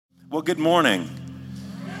Well, good morning.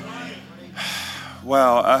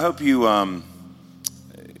 Wow, I hope you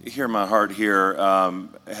hear my heart here,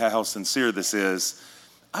 how sincere this is.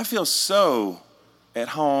 I feel so at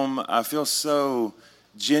home. I feel so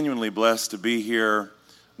genuinely blessed to be here.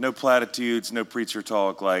 No platitudes, no preacher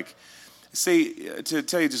talk. See, to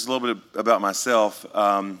tell you just a little bit about myself,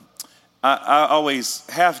 I always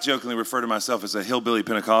half-jokingly refer to myself as a hillbilly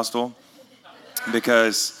Pentecostal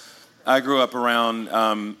because I grew up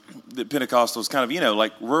around the Pentecostals, kind of,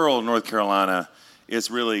 like rural North Carolina is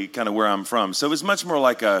really kind of where I'm from. So it was much more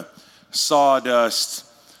like a sawdust,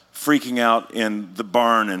 freaking out in the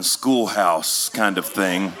barn and schoolhouse kind of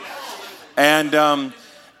thing. And,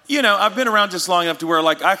 I've been around just long enough to where,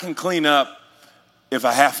 I can clean up if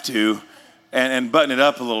I have to and button it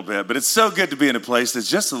up a little bit. But it's so good to be in a place that's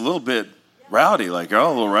just a little bit rowdy, a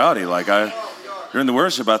little rowdy. During the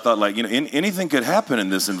worship, I thought, anything could happen in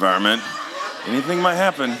this environment. Anything might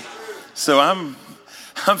happen. So I'm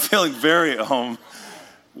feeling very at home.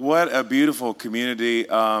 What a beautiful community.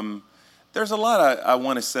 There's a lot I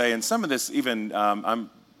want to say, and some of this even, I'm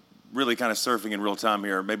really kind of surfing in real time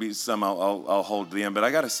here. Maybe some I'll hold to the end. But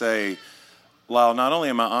I got to say, Lyle, not only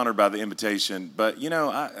am I honored by the invitation, but,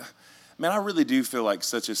 I really do feel like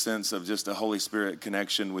such a sense of just a Holy Spirit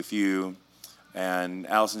connection with you. And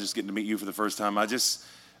Allison, just getting to meet you for the first time, there's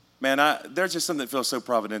just something that feels so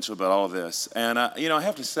providential about all of this. And, I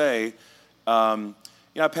have to say, I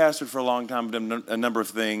pastored for a long time, done a number of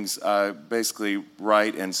things. I basically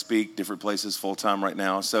write and speak different places full-time right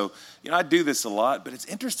now. So, I do this a lot, but it's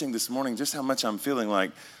interesting this morning just how much I'm feeling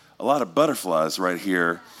like a lot of butterflies right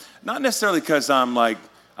here. Not necessarily because I'm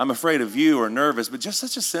afraid of you or nervous, but just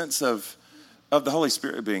such a sense of the Holy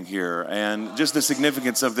Spirit being here and just the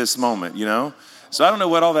significance of this moment, So I don't know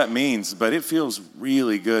what all that means, but it feels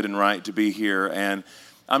really good and right to be here. And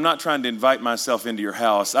I'm not trying to invite myself into your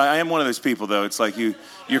house. I am one of those people, though. It's like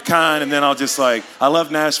you're kind, and then I'll just I love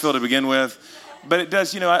Nashville to begin with. But it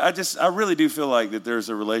does, I really do feel like that there's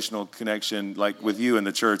a relational connection, with you and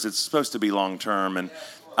the church. It's supposed to be long-term. And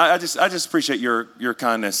I just appreciate your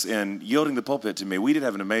kindness in yielding the pulpit to me. We did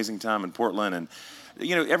have an amazing time in Portland, and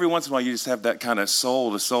every once in a while you just have that kind of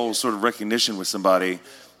soul-to-soul sort of recognition with somebody,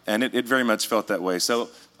 and it very much felt that way. So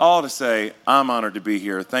all to say, I'm honored to be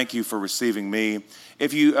here. Thank you for receiving me.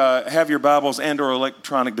 If you have your Bibles and or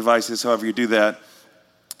electronic devices, however you do that,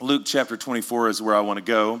 Luke chapter 24 is where I want to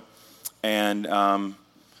go. And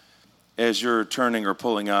as you're turning or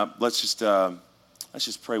pulling up, let's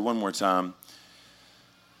just pray one more time.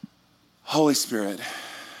 Holy Spirit,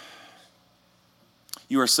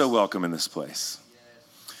 you are so welcome in this place.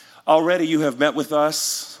 Already you have met with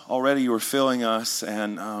us. Already you are filling us.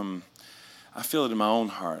 And I feel it in my own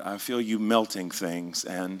heart. I feel you melting things.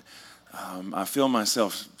 And I feel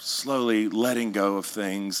myself slowly letting go of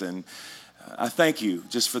things. And I thank you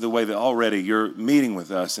just for the way that already you're meeting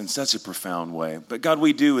with us in such a profound way. But God,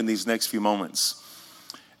 we do in these next few moments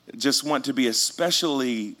just want to be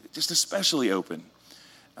especially open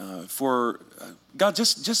for God,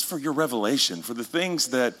 just for your revelation, for the things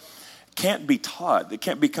that can't be taught, that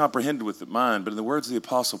can't be comprehended with the mind. But in the words of the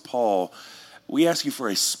Apostle Paul, we ask you for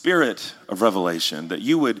a spirit of revelation, that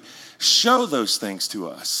you would show those things to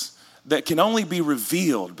us that can only be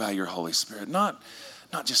revealed by your Holy Spirit, not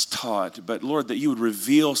just taught, but Lord, that you would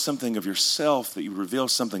reveal something of yourself, that you would reveal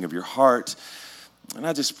something of your heart. And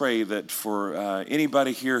I just pray that for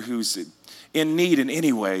anybody here who's in need in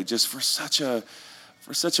any way, just for such a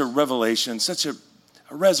revelation, such a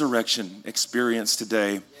resurrection experience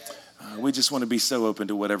today, we just want to be so open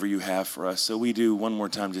to whatever you have for us. So we do one more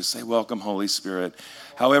time, just say, welcome, Holy Spirit.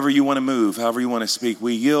 However you want to move, however you want to speak,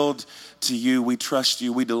 we yield to you, we trust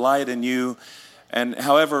you, we delight in you. And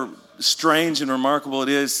however strange and remarkable it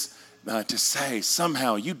is to say,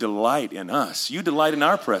 somehow you delight in us. You delight in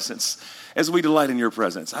our presence as we delight in your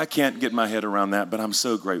presence. I can't get my head around that, but I'm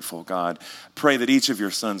so grateful, God. Pray that each of your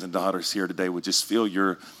sons and daughters here today would just feel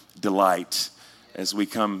your delight as we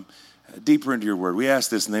come deeper into your word. We ask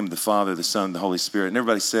this in the name of the Father, the Son, and the Holy Spirit. And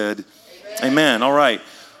everybody said, Amen. All right.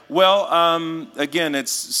 Well, again,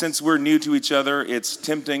 since we're new to each other, it's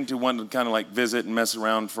tempting to want to kind of visit and mess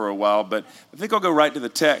around for a while. But I think I'll go right to the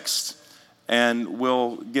text, and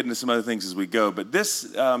we'll get into some other things as we go. But this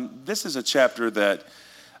is a chapter that,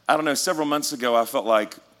 I don't know, several months ago, I felt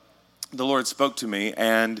like the Lord spoke to me.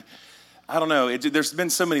 And I don't know, there's been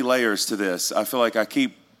so many layers to this. I feel like I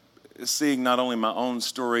keep seeing not only my own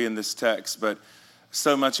story in this text, but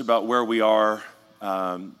so much about where we are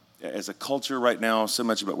as a culture right now, so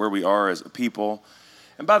much about where we are as a people.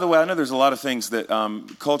 And by the way, I know there's a lot of things that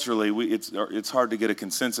culturally it's hard to get a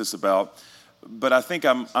consensus about, but I think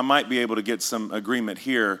I might be able to get some agreement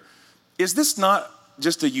here. is this not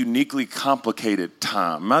just a uniquely complicated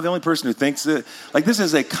time? Am I the only person who thinks that? Like, this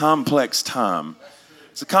is a complex time.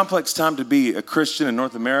 It's a complex time to be a Christian in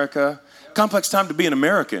North America, complex time to be an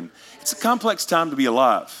American. It's a complex time to be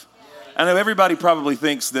alive. I know everybody probably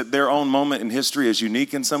thinks that their own moment in history is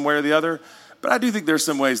unique in some way or the other, but I do think there's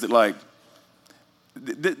some ways that, like,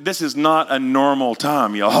 this is not a normal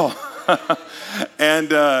time, y'all. And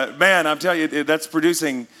man, I'm telling you, that's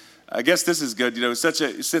producing, I guess this is good, such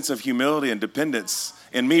a sense of humility and dependence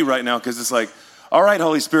in me right now, because it's like, all right,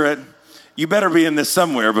 Holy Spirit, you better be in this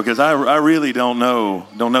somewhere, because I really don't know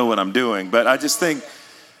what I'm doing. But I just think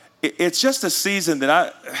it's just a season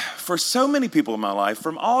that for so many people in my life,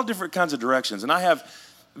 from all different kinds of directions, and I have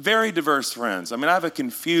very diverse friends. I mean, I have a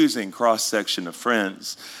confusing cross-section of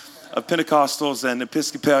friends, of Pentecostals and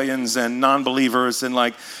Episcopalians and non-believers,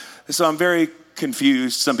 and so I'm very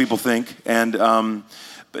confused, some people think. And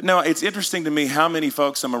but no, it's interesting to me how many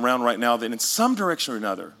folks I'm around right now that in some direction or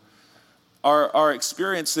another are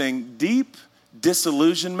experiencing deep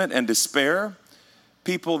disillusionment and despair.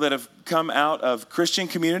 People that have come out of Christian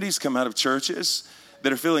communities, come out of churches,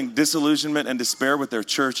 that are feeling disillusionment and despair with their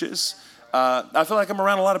churches. I feel like I'm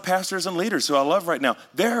around a lot of pastors and leaders who I love right now.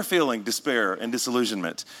 They're feeling despair and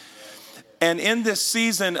disillusionment. And in this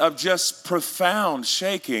season of just profound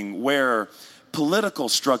shaking, where political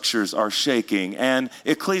structures are shaking and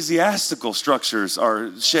ecclesiastical structures are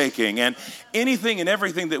shaking and anything and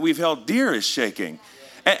everything that we've held dear is shaking.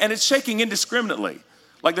 And it's shaking indiscriminately.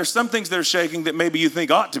 Like, there's some things that are shaking that maybe you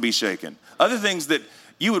think ought to be shaken. Other things that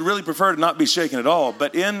you would really prefer to not be shaken at all.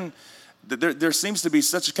 But there seems to be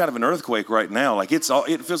such a kind of an earthquake right now. Like, it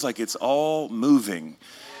feels like it's all moving.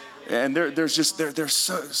 And there's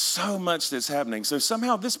so much that's happening. So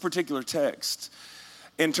somehow this particular text,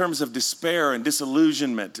 in terms of despair and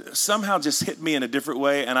disillusionment, somehow just hit me in a different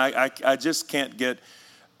way, and I just can't get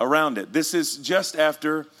around it. This is just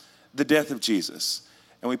after the death of Jesus.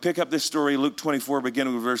 And we pick up this story, Luke 24,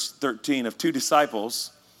 beginning with verse 13, of two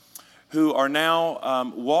disciples who are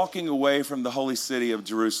now walking away from the holy city of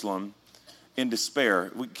Jerusalem in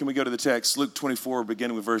despair. Can we go to the text? Luke 24,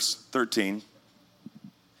 beginning with verse 13.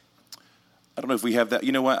 I don't know if we have that.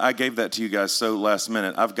 You know what? I gave that to you guys so last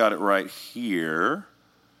minute. I've got it right here.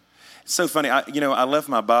 It's so funny. I left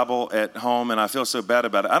my Bible at home, and I feel so bad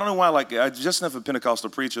about it. I don't know why. I'm just enough of a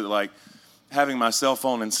Pentecostal preacher that, having my cell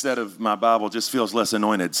phone instead of my Bible just feels less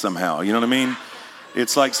anointed somehow. You know what I mean?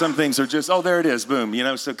 It's like some things are just, oh, there it is, boom.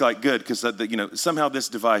 So good, because somehow this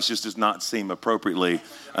device just does not seem appropriately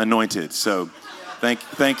anointed. So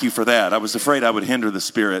thank you for that. I was afraid I would hinder the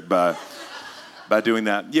Spirit by doing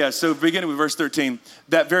that. Yeah, so beginning with verse 13,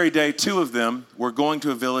 that very day, two of them were going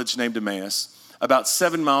to a village named Emmaus, about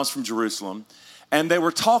 7 miles from Jerusalem, and they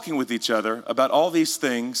were talking with each other about all these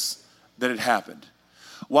things that had happened.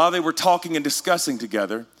 While they were talking and discussing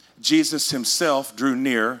together, Jesus himself drew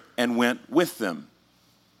near and went with them.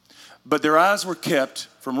 But their eyes were kept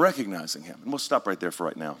from recognizing him. And we'll stop right there for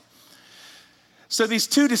right now. So these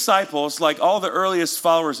two disciples, like all the earliest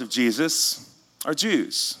followers of Jesus, are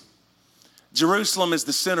Jews. Jerusalem is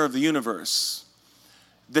the center of the universe.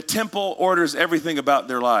 The temple orders everything about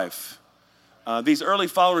their life. These early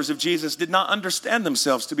followers of Jesus did not understand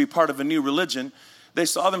themselves to be part of a new religion. They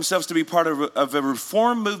saw themselves to be part of a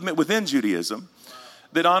reform movement within Judaism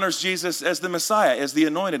that honors Jesus as the Messiah, as the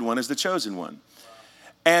anointed one, as the chosen one.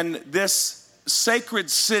 And this sacred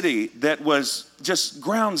city that was just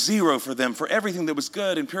ground zero for them, for everything that was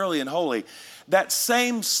good and purely and holy, that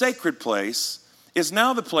same sacred place is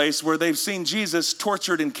now the place where they've seen Jesus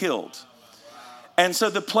tortured and killed. And so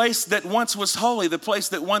the place that once was holy, the place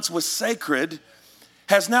that once was sacred,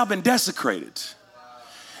 has now been desecrated.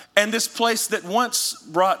 And this place that once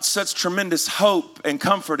brought such tremendous hope and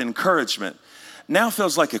comfort and encouragement now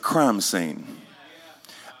feels like a crime scene.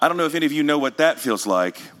 I don't know if any of you know what that feels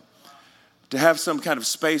like, to have some kind of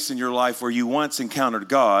space in your life where you once encountered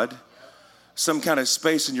God, some kind of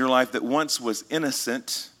space in your life that once was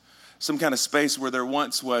innocent, some kind of space where there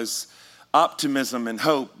once was optimism and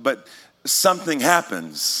hope, but something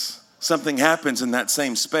happens. Something happens in that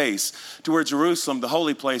same space to where Jerusalem, the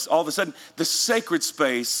holy place, all of a sudden, the sacred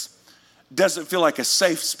space doesn't feel like a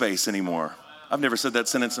safe space anymore. I've never said that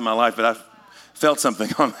sentence in my life, but I've felt something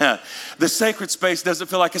on that. The sacred space doesn't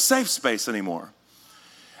feel like a safe space anymore.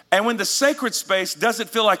 And when the sacred space doesn't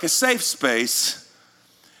feel like a safe space,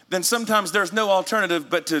 then sometimes there's no alternative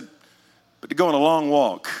but to go on a long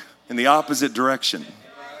walk in the opposite direction.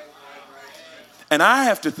 And I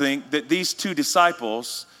have to think that these two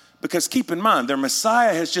disciples, because keep in mind, their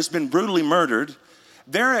Messiah has just been brutally murdered.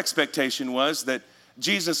 Their expectation was that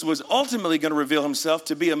Jesus was ultimately going to reveal himself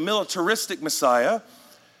to be a militaristic Messiah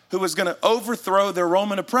who was going to overthrow their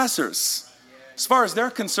Roman oppressors. As far as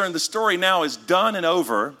they're concerned, the story now is done and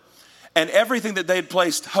over, and everything that they'd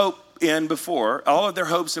placed hope in before, all of their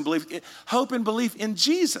hope and belief in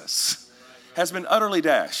Jesus has been utterly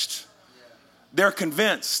dashed. They're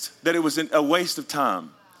convinced that it was a waste of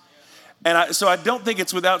time. And so I don't think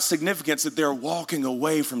it's without significance that they're walking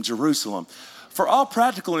away from Jerusalem. For all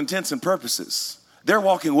practical intents and purposes, they're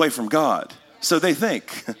walking away from God. So they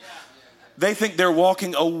think. They think they're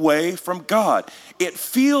walking away from God. It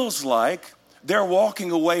feels like they're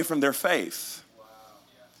walking away from their faith.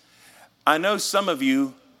 I know some of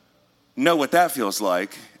you know what that feels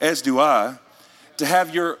like, as do I, to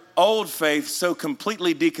have your old faith so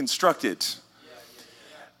completely deconstructed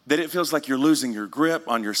that it feels like you're losing your grip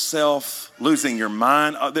on yourself, losing your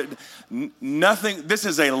mind. Nothing. This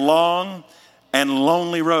is a long and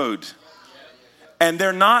lonely road. And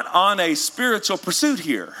they're not on a spiritual pursuit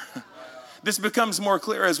here. This becomes more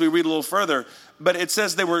clear as we read a little further, but it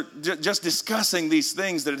says they were just discussing these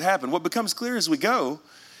things that had happened. What becomes clear as we go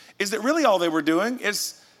is that really all they were doing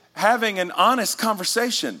is having an honest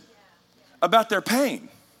conversation about their pain.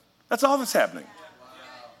 That's all that's happening.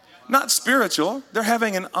 Not spiritual. They're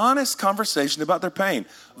having an honest conversation about their pain.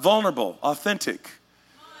 Vulnerable, authentic.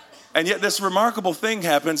 And yet this remarkable thing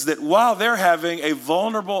happens that while they're having a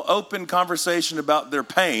vulnerable, open conversation about their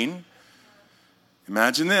pain,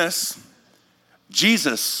 imagine this,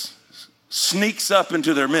 Jesus sneaks up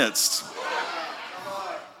into their midst.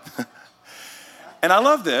 And I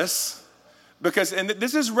love this because, and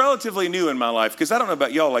this is relatively new in my life, because I don't know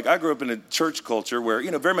about y'all, like I grew up in a church culture where,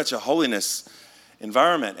 very much a holiness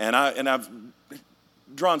environment, and I've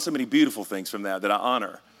drawn so many beautiful things from that I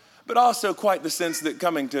honor. But also quite the sense that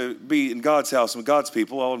coming to be in God's house with God's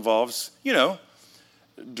people all involves,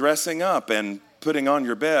 dressing up and putting on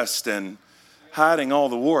your best and hiding all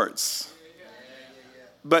the warts.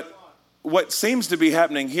 But what seems to be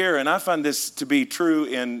happening here, and I find this to be true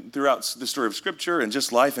throughout the story of Scripture and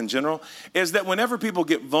just life in general, is that whenever people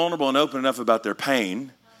get vulnerable and open enough about their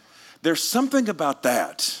pain, there's something about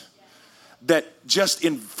that just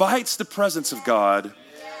invites the presence of God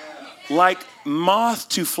like moth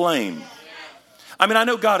to flame. I mean, I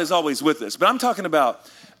know God is always with us, but I'm talking about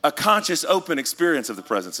a conscious, open experience of the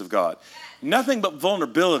presence of God. Nothing but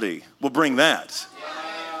vulnerability will bring that.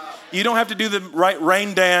 You don't have to do the right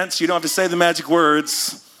rain dance. You don't have to say the magic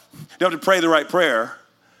words. You don't have to pray the right prayer.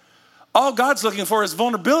 All God's looking for is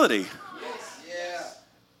vulnerability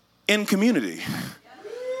in community.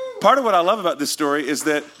 Part of what I love about this story is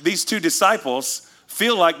that these two disciples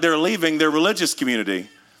feel like they're leaving their religious community.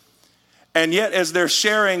 And yet, as they're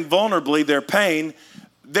sharing vulnerably their pain,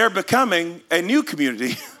 they're becoming a new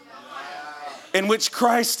community in which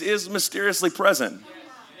Christ is mysteriously present.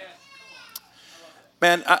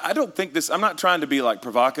 Man, I don't think this, I'm not trying to be like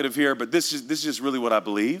provocative here, but this is just really what I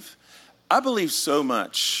believe. I believe so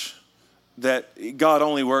much that God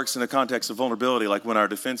only works in the context of vulnerability, like when our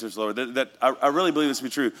defense is lower, that I really believe this to be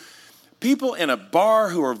true. People in a bar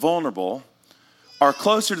who are vulnerable are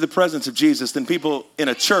closer to the presence of Jesus than people in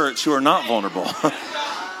a church who are not vulnerable.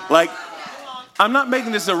 Like, I'm not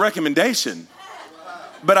making this a recommendation,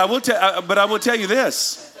 but I will tell you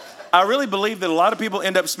this. I really believe that a lot of people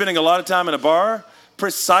end up spending a lot of time in a bar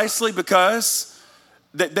precisely because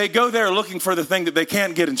they go there looking for the thing that they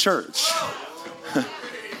can't get in church.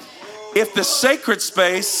 If the sacred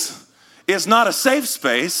space is not a safe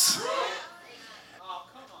space,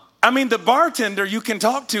 I mean, the bartender you can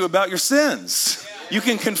talk to about your sins. You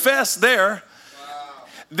can confess there.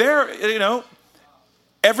 There,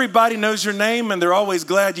 everybody knows your name and they're always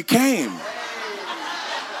glad you came.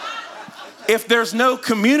 If there's no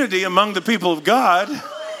community among the people of God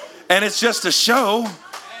and it's just a show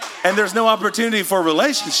and there's no opportunity for a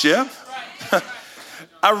relationship,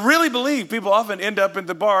 I really believe people often end up in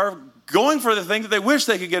the bar going for the thing that they wish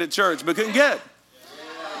they could get at church but couldn't get.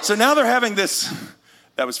 So now they're having this.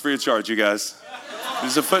 That was free of charge, you guys.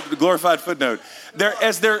 This is a glorified footnote.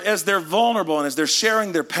 As they're vulnerable and as they're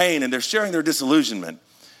sharing their pain and they're sharing their disillusionment,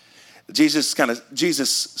 Jesus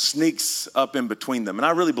sneaks up in between them. And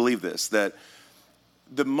I really believe this, that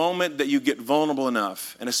the moment that you get vulnerable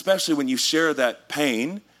enough, and especially when you share that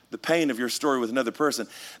pain, the pain of your story with another person,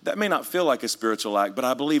 that may not feel like a spiritual act, but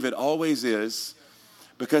I believe it always is,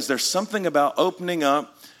 because there's something about opening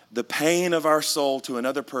up the pain of our soul to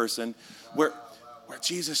another person where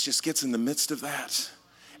Jesus just gets in the midst of that.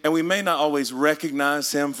 And we may not always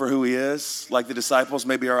recognize him for who he is. Like the disciples,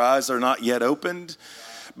 maybe our eyes are not yet opened.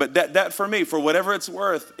 But that for me, for whatever it's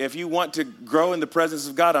worth, if you want to grow in the presence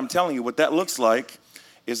of God, I'm telling you what that looks like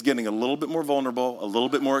is getting a little bit more vulnerable, a little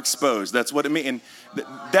bit more exposed. That's what it means. And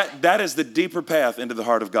that is the deeper path into the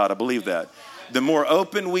heart of God. I believe that. The more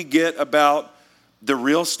open we get about the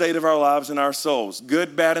real state of our lives and our souls,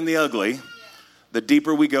 good, bad, and the ugly, the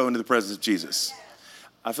deeper we go into the presence of Jesus.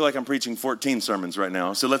 I feel like I'm preaching 14 sermons right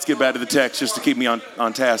now. So let's get back to the text just to keep me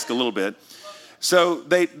on task a little bit. So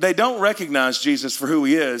they don't recognize Jesus for who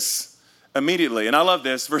he is immediately. And I love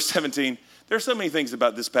this, verse 17. There's so many things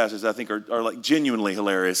about this passage I think are like genuinely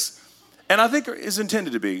hilarious. And I think is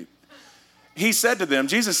intended to be. He said to them,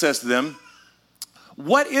 Jesus says to them,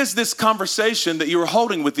 "What is this conversation that you are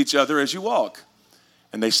holding with each other as you walk?"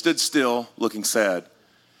 And they stood still, looking sad.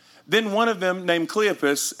 Then one of them, named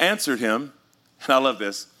Cleopas, answered him, and I love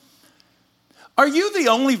this, "Are you the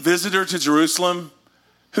only visitor to Jerusalem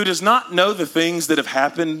who does not know the things that have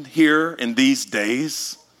happened here in these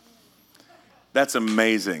days?" That's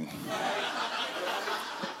amazing.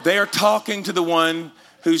 They are talking to the one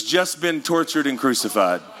who's just been tortured and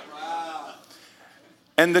crucified.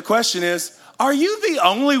 And the question is, are you the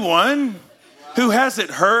only one who hasn't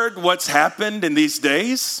heard what's happened in these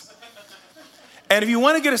days? And if you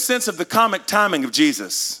want to get a sense of the comic timing of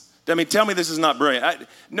Jesus, I mean, tell me this is not brilliant. I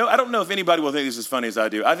don't know if anybody will think this is as funny as I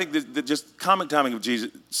do. I think that just comic timing of Jesus,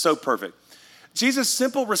 so perfect. Jesus'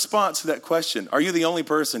 simple response to that question, are you the only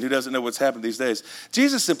person who doesn't know what's happened these days?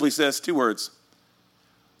 Jesus simply says 2 words,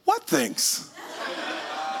 "What things?"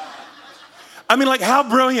 I mean, like, how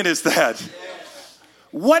brilliant is that?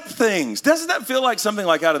 What things? Doesn't that feel like something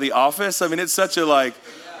like out of The Office? I mean, it's such a like,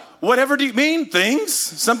 whatever do you mean? Things?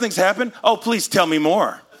 Something's happened? Oh, please tell me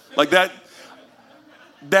more. Like that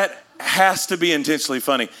has to be intentionally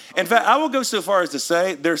funny. In fact, I will go so far as to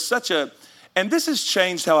say there's such a, and this has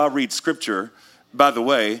changed how I read scripture, by the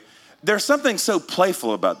way, there's something so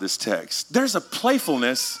playful about this text. There's a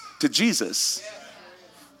playfulness to Jesus.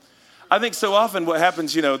 I think so often what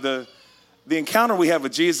happens, the encounter we have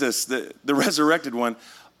with Jesus, the resurrected one,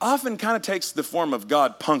 often kind of takes the form of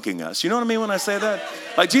God punking us. You know what I mean when I say that?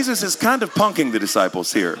 Like Jesus is kind of punking the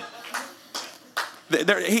disciples here.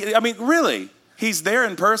 Really, he's there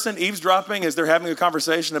in person, eavesdropping as they're having a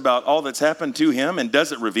conversation about all that's happened to him and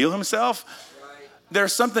doesn't reveal himself.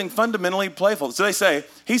 There's something fundamentally playful. So they say,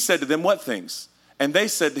 he said to them, "What things?" And they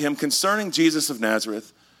said to him, "Concerning Jesus of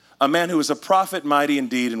Nazareth, a man who was a prophet, mighty in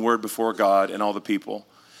deed and word before God and all the people,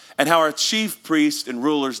 and how our chief priests and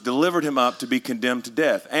rulers delivered him up to be condemned to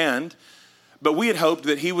death. But we had hoped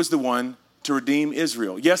that he was the one to redeem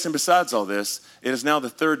Israel. Yes, and besides all this, it is now the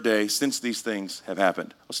 3rd day since these things have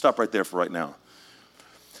happened." I'll stop right there for right now.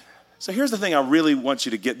 So here's the thing I really want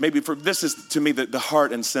you to get. This is, to me, the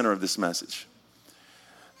heart and center of this message.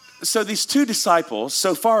 So these 2 disciples,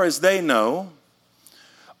 so far as they know,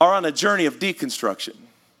 are on a journey of deconstruction.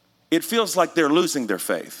 It feels like they're losing their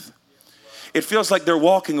faith. It feels like they're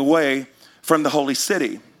walking away from the holy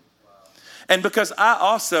city. And because I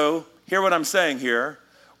also, hear what I'm saying here,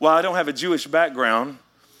 while I don't have a Jewish background,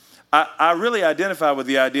 I really identify with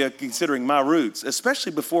the idea, considering my roots,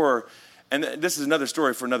 especially before, and this is another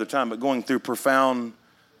story for another time, but going through profound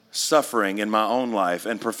suffering in my own life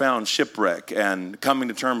and profound shipwreck and coming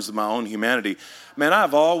to terms with my own humanity. Man,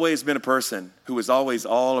 I've always been a person who was always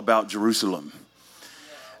all about Jerusalem.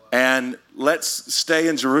 And let's stay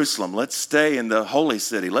in Jerusalem. Let's stay in the holy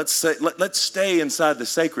city. Let's stay inside the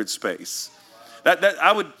sacred space.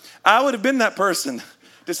 I would have been that person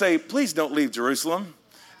to say, please don't leave Jerusalem.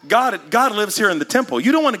 God lives here in the temple.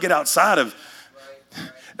 You don't want to get outside of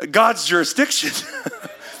God's jurisdiction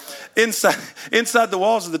inside the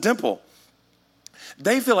walls of the temple.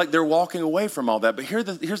 They feel like they're walking away from all that. But here's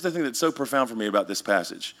the thing that's so profound for me about this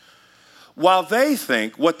passage. While they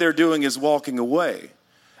think what they're doing is walking away,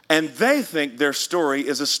 and they think their story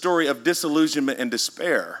is a story of disillusionment and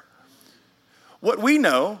despair, what we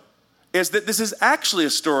know is that this is actually a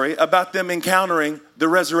story about them encountering the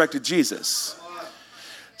resurrected Jesus.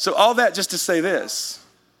 So all that just to say this.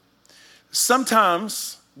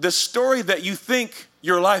 Sometimes the story that you think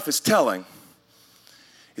your life is telling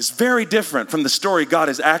is very different from the story God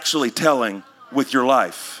is actually telling with your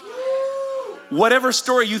life. Whatever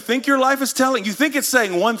story you think your life is telling, you think it's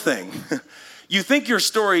saying one thing. You think your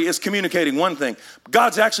story is communicating one thing.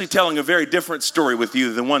 God's actually telling a very different story with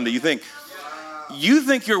you than one that you think. You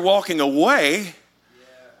think you're walking away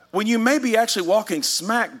when you may be actually walking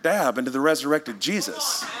smack dab into the resurrected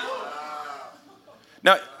Jesus.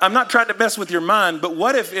 Now, I'm not trying to mess with your mind, but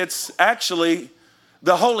what if it's actually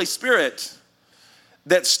the Holy Spirit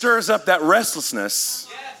that stirs up that restlessness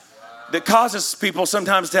that causes people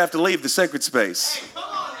sometimes to have to leave the sacred space?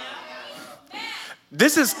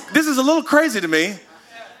 This is a little crazy to me,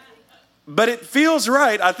 but it feels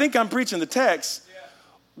right. I think I'm preaching the text.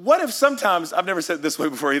 What if sometimes, I've never said it this way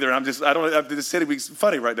before either, and I'm just hitting me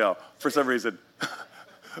funny right now for some reason.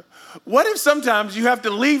 What if sometimes you have to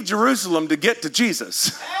leave Jerusalem to get to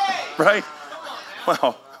Jesus, right?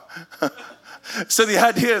 Wow. So the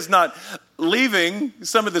idea is not leaving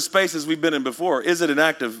some of the spaces we've been in before. Is it an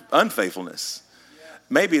act of unfaithfulness?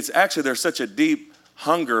 Maybe it's actually there's such a deep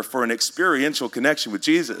hunger for an experiential connection with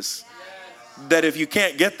Jesus that if you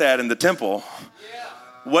can't get that in the temple,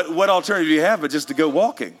 what alternative do you have but just to go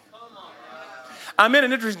walking? I'm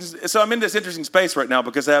in this interesting space right now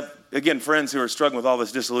because I have, again, friends who are struggling with all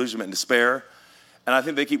this disillusionment and despair. And I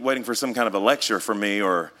think they keep waiting for some kind of a lecture from me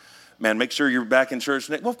or, man, make sure you're back in church.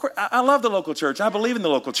 Well, of course, I love the local church. I believe in the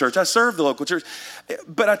local church. I serve the local church.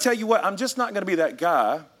 But I tell you what, I'm just not going to be that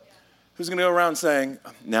guy who's going to go around saying,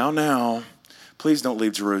 now, please don't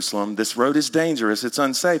leave Jerusalem. This road is dangerous. It's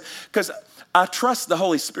unsafe. Because I trust the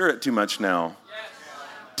Holy Spirit too much now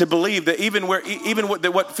to believe that even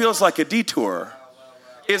what feels like a detour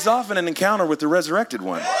is often an encounter with the resurrected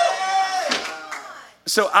one.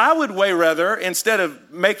 So I would way rather, instead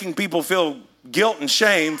of making people feel guilt and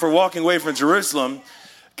shame for walking away from Jerusalem,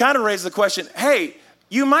 kind of raise the question, hey,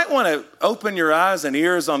 you might want to open your eyes and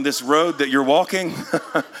ears on this road that you're walking.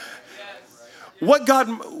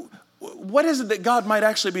 What is it that God might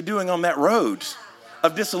actually be doing on that road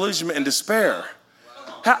of disillusionment and despair?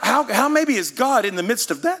 How maybe is God in the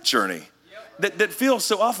midst of that journey that feels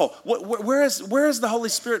so awful? Where is the Holy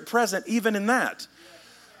Spirit present even in that?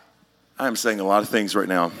 I'm saying a lot of things right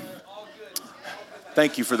now.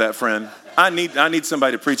 Thank you for that, friend. I need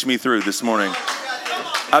somebody to preach me through this morning.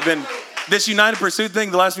 This United Pursuit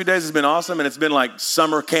thing the last few days has been awesome, and it's been like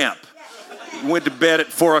summer camp. Went to bed at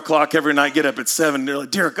 4 o'clock every night, get up at 7. They're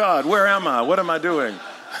like, dear God, where am I? What am I doing?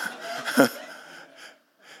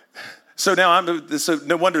 So now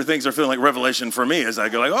no wonder things are feeling like revelation for me as I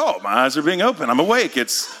go like, oh, my eyes are being open. I'm awake.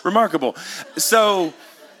 It's remarkable. So,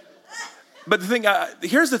 but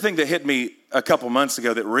here's the thing that hit me a couple months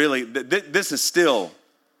ago that really, this is still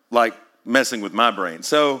like messing with my brain.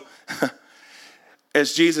 So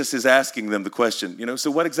as Jesus is asking them the question,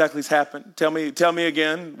 so what exactly has happened? Tell me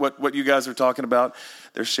again what you guys are talking about.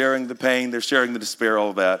 They're sharing the pain. They're sharing the despair,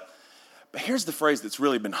 all of that. But here's the phrase that's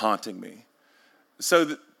really been haunting me.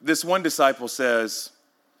 So this one disciple says,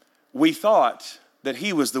 we thought that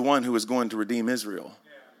he was the one who was going to redeem Israel.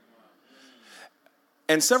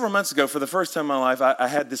 And several months ago, for the first time in my life, I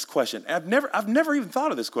had this question. I've never even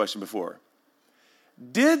thought of this question before.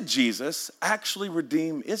 Did Jesus actually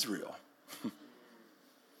redeem Israel?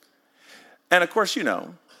 And of course,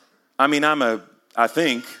 I'm I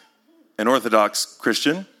think, an Orthodox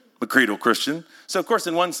Christian, a creedal Christian. So of course,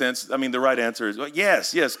 in one sense, the right answer is, well,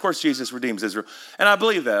 yes, of course Jesus redeems Israel. And I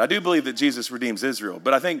believe that. I do believe that Jesus redeems Israel.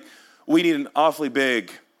 But I think we need an awfully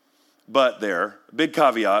big but there, big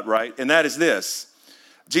caveat, right? And that is this.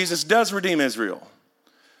 Jesus does redeem Israel,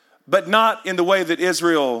 but not in the way that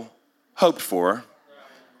Israel hoped for,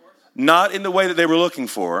 not in the way that they were looking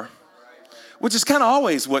for, which is kind of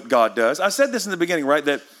always what God does. I said this in the beginning, right?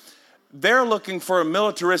 That they're looking for a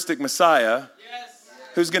militaristic Messiah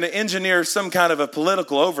who's going to engineer some kind of a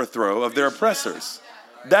political overthrow of their oppressors.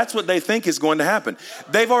 That's what they think is going to happen.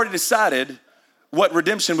 They've already decided what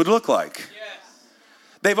redemption would look like.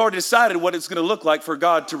 They've already decided what it's going to look like for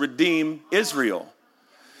God to redeem Israel.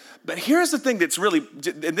 But here's the thing that's really,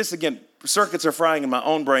 and this again, circuits are frying in my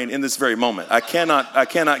own brain in this very moment. I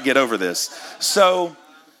cannot get over this. So,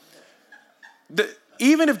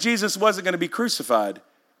 even if Jesus wasn't going to be crucified,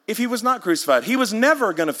 if he was not crucified, he was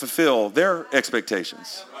never going to fulfill their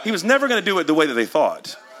expectations. He was never going to do it the way that they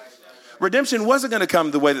thought. Redemption wasn't going to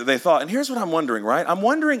come the way that they thought. And here's what I'm wondering, right? I'm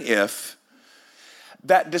wondering if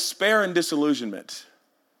that despair and disillusionment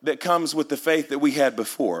that comes with the faith that we had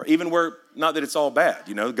before, even where, not that it's all bad,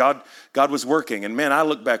 God was working. And man, I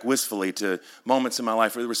look back wistfully to moments in my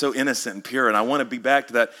life where they were so innocent and pure. And I want to be back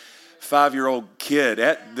to that 5-year-old kid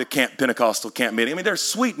at the Pentecostal camp meeting. There's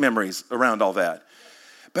sweet memories around all that.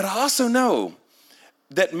 But I also know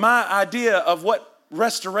that my idea of what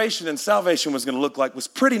restoration and salvation was going to look like was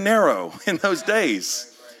pretty narrow in those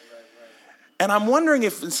days. And I'm wondering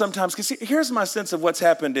if sometimes, because here's my sense of what's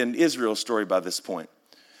happened in Israel's story by this point.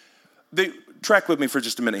 Track with me for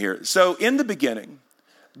just a minute here. So in the beginning,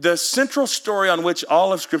 the central story on which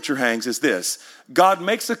all of Scripture hangs is this. God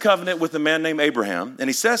makes a covenant with a man named Abraham, and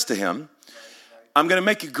he says to him, I'm going to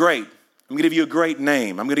make you great. I'm going to give you a great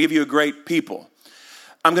name. I'm going to give you a great people.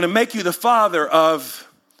 I'm going to make you the father of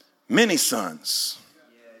many sons.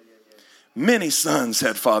 Many sons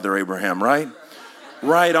had Father Abraham, right?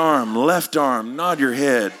 Right arm, left arm, nod your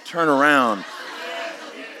head, turn around.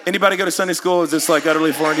 Anybody go to Sunday school? Is this like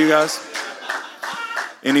utterly foreign to you guys?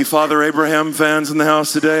 Any Father Abraham fans in the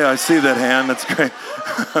house today? I see that hand. That's great.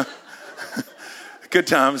 Good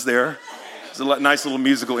times there. It's a nice little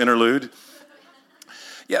musical interlude.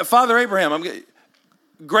 Yeah, Father Abraham,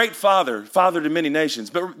 great father to many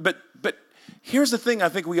nations. But here's the thing I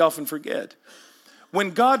think we often forget.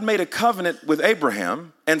 When God made a covenant with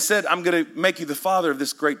Abraham and said, I'm going to make you the father of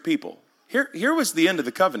this great people, here was the end of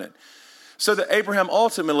the covenant. So that Abraham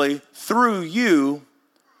ultimately, through you,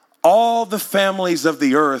 all the families of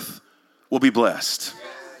the earth will be blessed.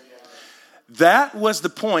 That was the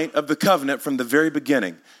point of the covenant from the very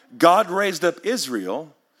beginning. God raised up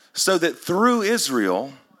Israel so that through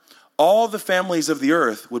Israel, all the families of the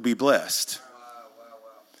earth would be blessed.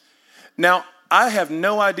 Now, I have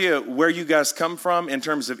no idea where you guys come from in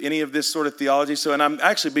terms of any of this sort of theology. So, and I'm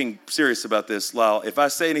actually being serious about this, Lyle. If I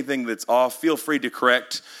say anything that's off, feel free to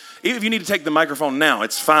correct. Even if you need to take the microphone now,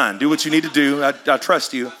 it's fine. Do what you need to do. I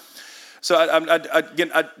trust you. So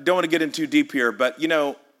again, I don't want to get in too deep here, but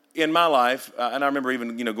in my life, and I remember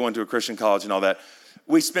even going to a Christian college and all that,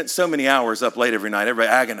 we spent so many hours up late every night, everybody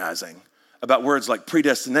agonizing about words like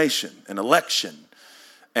predestination and election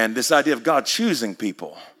and this idea of God choosing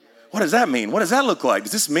people. What does that mean? What does that look like?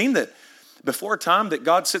 Does this mean that before time that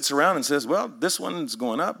God sits around and says, well, this one's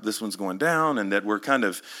going up, this one's going down, and that we're kind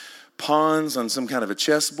of pawns on some kind of a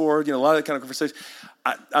chessboard? A lot of that kind of conversation.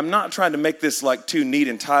 I'm not trying to make this like too neat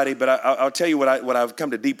and tidy, but I'll tell you what I've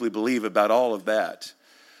come to deeply believe about all of that.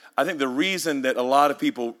 I think the reason that a lot of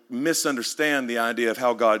people misunderstand the idea of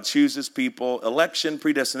how God chooses people, election,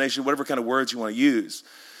 predestination, whatever kind of words you want to use,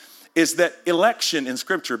 is that election in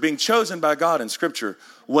Scripture, being chosen by God in Scripture,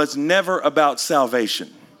 was never about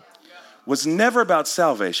salvation. Was never about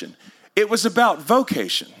salvation. It was about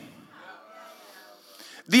vocation.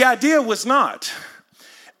 The idea was not,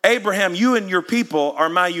 Abraham, you and your people are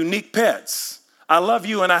my unique pets. I love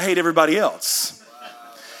you and I hate everybody else.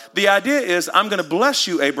 The idea is, I'm going to bless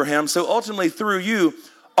you, Abraham, so ultimately through you,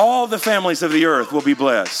 all the families of the earth will be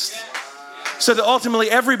blessed. So that ultimately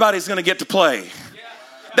everybody's going to get to play.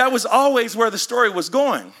 That was always where the story was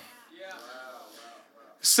going.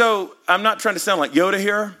 So I'm not trying to sound like Yoda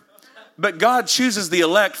here, but God chooses the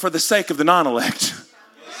elect for the sake of the non-elect.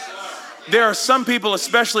 There are some people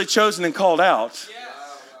especially chosen and called out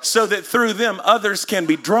so that through them others can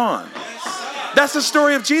be drawn. That's the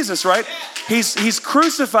story of Jesus, right? He's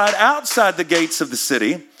crucified outside the gates of the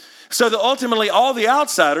city so that ultimately all the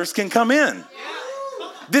outsiders can come in.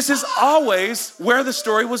 This is always where the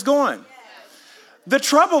story was going. The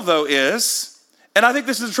trouble, though, is, and I think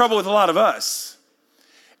this is the trouble with a lot of us,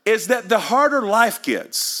 is that the harder life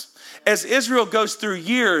gets, as Israel goes through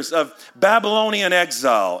years of Babylonian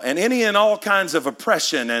exile and any and all kinds of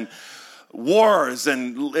oppression and wars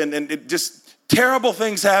and just terrible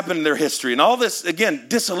things happen in their history and all this, again,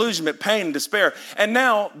 disillusionment, pain, and despair. And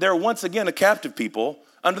now they're once again a captive people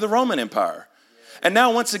under the Roman Empire. And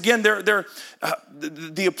now once again,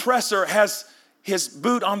 the oppressor has his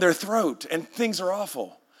boot on their throat and things are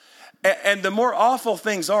awful. And the more awful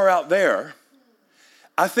things are out there,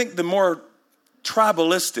 I think the more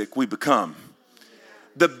tribalistic we become.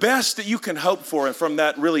 The best that you can hope for from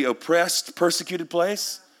that really oppressed, persecuted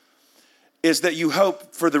place is that you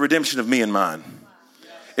hope for the redemption of me and mine.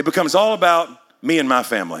 It becomes all about me and my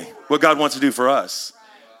family, what God wants to do for us.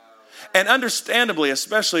 And understandably,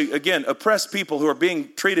 especially, again, oppressed people who are being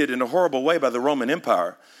treated in a horrible way by the Roman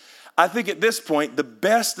Empire, I think at this point, the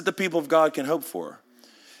best that the people of God can hope for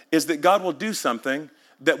is that God will do something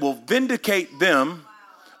that will vindicate them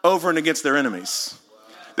over and against their enemies.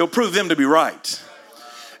 They'll prove them to be right.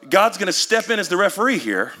 God's going to step in as the referee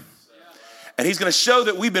here, and he's going to show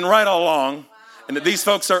that we've been right all along and that these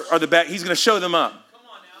folks are the back. He's going to show them up.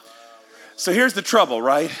 So here's the trouble,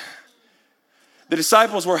 right? The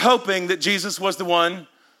disciples were hoping that Jesus was the one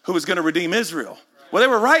who was going to redeem Israel. Well, they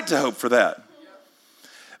were right to hope for that.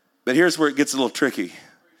 But here's where it gets a little tricky.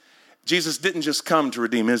 Jesus didn't just come to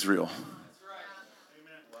redeem Israel.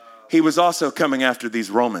 He was also coming after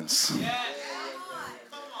these Romans.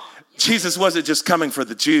 Jesus wasn't just coming for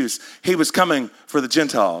the Jews. He was coming for the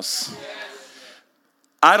Gentiles.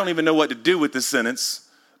 I don't even know what to do with this sentence,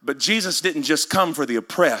 but Jesus didn't just come for the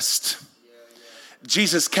oppressed.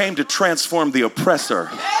 Jesus came to transform the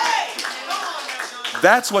oppressor.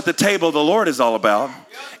 That's what the table of the Lord is all about,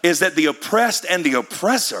 is that the oppressed and the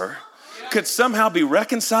oppressor could somehow be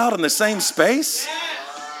reconciled in the same space.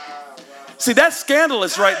 See, that's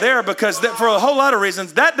scandalous right there, because for a whole lot of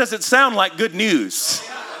reasons, that doesn't sound like good news.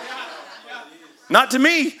 Not to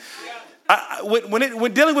me.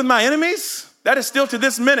 When dealing with my enemies, that is still to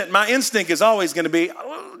this minute, my instinct is always going to be,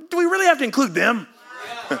 do we really have to include them?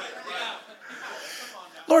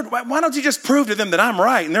 Lord, why don't you just prove to them that I'm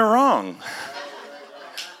right and they're wrong?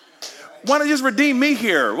 Why don't you just redeem me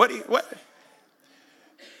here? What?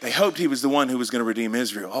 They hoped he was the one who was going to redeem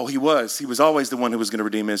Israel. Oh, he was. He was always the one who was going to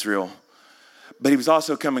redeem Israel. But he was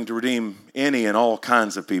also coming to redeem any and all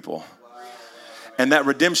kinds of people. And that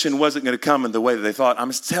redemption wasn't going to come in the way that they thought.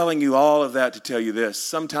 I'm telling you all of that to tell you this.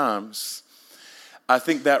 Sometimes I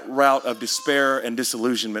think that route of despair and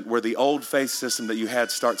disillusionment where the old faith system that you had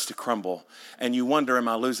starts to crumble. And you wonder, am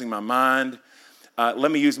I losing my mind?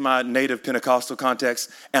 Let me use my native Pentecostal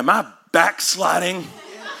context. Am I backsliding? Am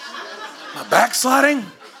I backsliding?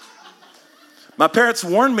 My parents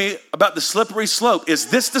warned me about the slippery slope. Is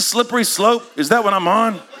this the slippery slope? Is that what I'm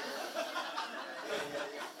on?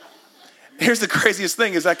 Here's the craziest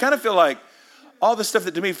thing is I kind of feel like all the stuff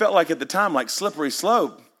that to me felt like at the time, like slippery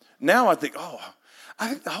slope. Now I think, I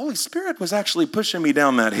think the Holy Spirit was actually pushing me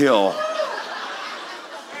down that hill.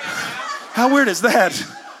 How weird is that?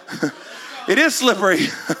 It is slippery.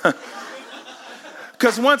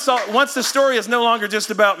 Because once the story is no longer just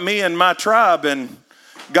about me and my tribe and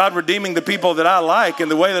God redeeming the people that I like in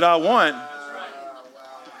the way that I want,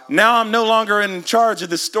 now I'm no longer in charge of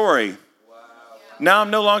the story. Now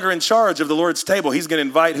I'm no longer in charge of the Lord's table. He's going to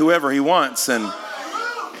invite whoever he wants, and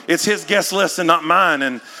it's his guest list and not mine.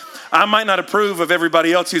 And I might not approve of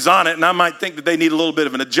everybody else who's on it, and I might think that they need a little bit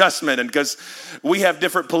of an adjustment, and because we have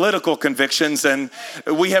different political convictions, and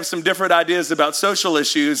we have some different ideas about social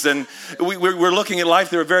issues, and we're looking at life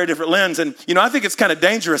through a very different lens. And, I think it's kind of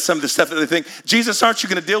dangerous, some of the stuff that they think, Jesus, aren't you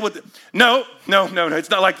going to deal with it? No,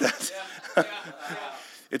 it's not like that.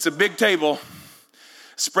 It's a big table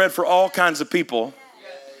spread for all kinds of people.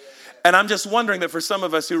 And I'm just wondering that for some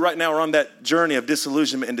of us who right now are on that journey of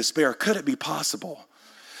disillusionment and despair, could it be possible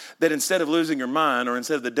that instead of losing your mind or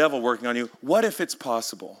instead of the devil working on you, what if it's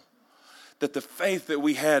possible that the faith that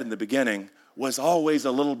we had in the beginning was always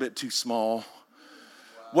a little bit too small?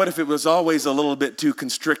 What if it was always a little bit too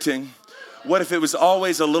constricting? What if it was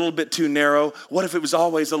always a little bit too narrow? What if it was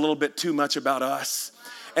always a little bit too much about us?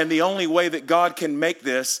 And the only way that God can make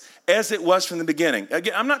this as it was from the beginning.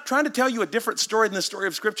 Again, I'm not trying to tell you a different story than the story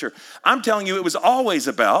of Scripture. I'm telling you it was always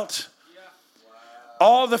about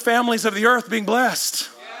all the families of the earth being blessed.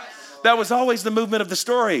 That was always the movement of the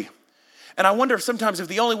story. And I wonder sometimes if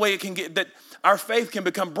the only way it can get that our faith can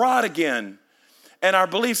become broad again and our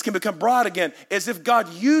beliefs can become broad again is if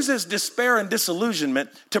God uses despair and disillusionment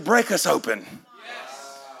to break us open.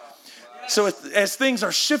 So as things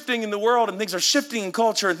are shifting in the world and things are shifting in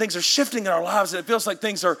culture and things are shifting in our lives and it feels like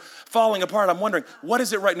things are falling apart, I'm wondering, what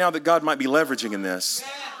is it right now that God might be leveraging in this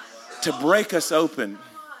to break us open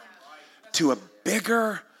to a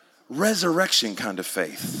bigger resurrection kind of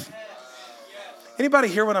faith? Anybody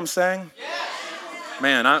hear what I'm saying?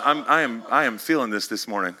 Man, I am feeling this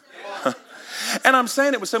morning. And I'm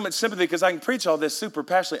saying it with so much sympathy because I can preach all this super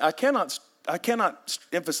passionately. I cannot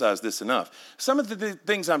emphasize this enough. Some of the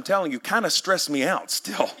things I'm telling you kind of stress me out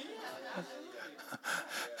still.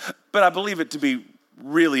 But I believe it to be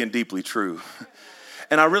really and deeply true.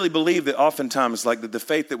 And I really believe that oftentimes, like the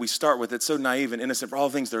faith that we start with, it's so naive and innocent for all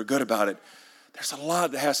the things that are good about it. There's a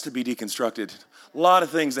lot that has to be deconstructed. A lot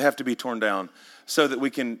of things that have to be torn down so that we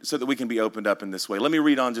can be opened up in this way. Let me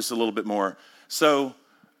read on just a little bit more. So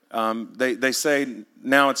they say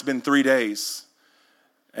now it's been 3 days.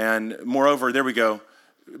 And moreover, there we go.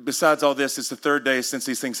 Besides all this, it's the third day since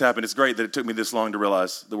these things happened. It's great that it took me this long to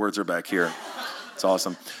realize the words are back here. It's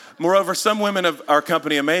awesome. Moreover, some women of our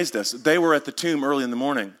company amazed us. They were at the tomb early in the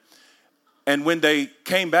morning. And when they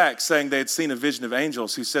came back saying they had seen a vision of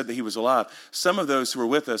angels who said that he was alive, some of those who were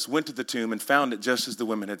with us went to the tomb and found it just as the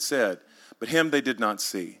women had said. But him they did not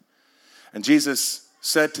see. And Jesus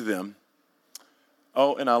said to them,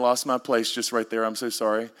 oh, and I lost my place just right there. I'm so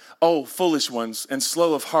sorry. Oh, foolish ones and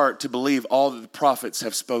slow of heart to believe all that the prophets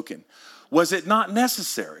have spoken. Was it not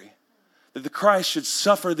necessary that the Christ should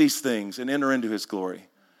suffer these things and enter into his glory?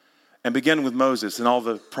 And begin with Moses and all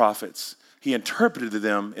the prophets. He interpreted to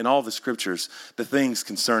them in all the scriptures the things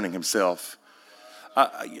concerning himself.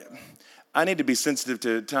 I need to be sensitive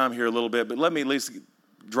to time here a little bit, but let me at least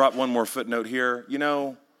drop one more footnote here.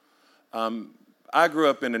 I grew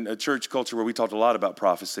up in a church culture where we talked a lot about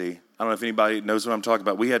prophecy. I don't know if anybody knows what I'm talking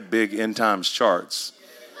about. We had big end times charts.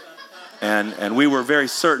 And we were very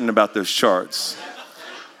certain about those charts.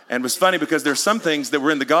 And it was funny because there's some things that were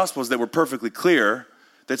in the Gospels that were perfectly clear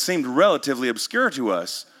that seemed relatively obscure to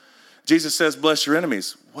us. Jesus says, bless your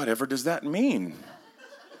enemies. Whatever does that mean?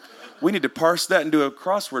 We need to parse that into a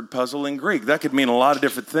crossword puzzle in Greek. That could mean a lot of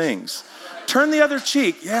different things. Turn the other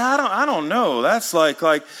cheek. Yeah, I don't know. That's like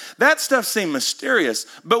that stuff seemed mysterious.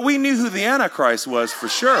 But we knew who the Antichrist was for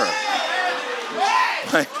sure.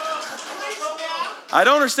 Like, I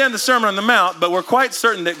don't understand the Sermon on the Mount, but we're quite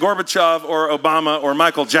certain that Gorbachev or Obama or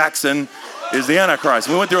Michael Jackson is the Antichrist.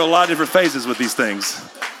 We went through a lot of different phases with these things.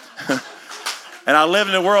 And I lived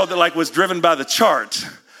in a world that like was driven by the chart.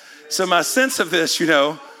 So my sense of this,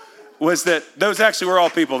 was that those actually were all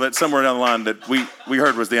people that somewhere down the line that we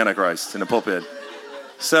heard was the Antichrist in the pulpit.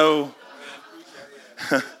 So,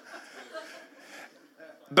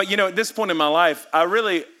 but at this point in my life, I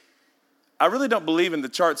really don't believe in the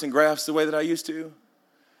charts and graphs the way that I used to.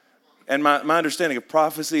 And my understanding of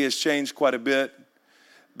prophecy has changed quite a bit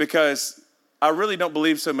because I really don't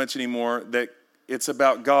believe so much anymore that it's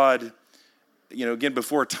about God, again,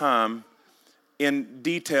 before time, in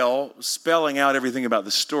detail, spelling out everything about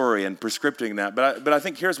the story and prescripting that. But I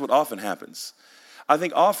think here's what often happens. I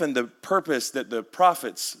think often the purpose that the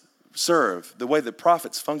prophets serve, the way that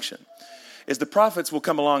prophets function, is the prophets will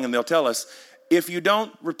come along and they'll tell us, if you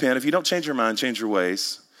don't repent, if you don't change your mind, change your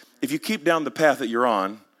ways, if you keep down the path that you're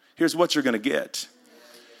on, here's what you're going to get.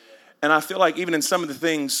 And I feel like even in some of the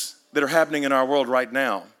things that are happening in our world right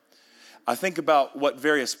now, I think about what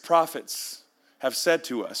various prophets have said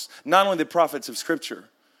to us, not only the prophets of Scripture,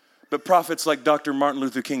 but prophets like Dr. Martin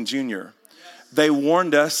Luther King Jr. They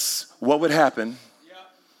warned us what would happen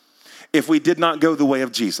if we did not go the way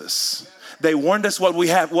of Jesus. They warned us what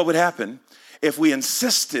would happen if we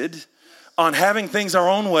insisted on having things our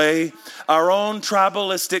own way, our own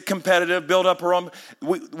tribalistic, competitive, build up our own.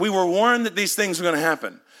 We were warned that these things were going to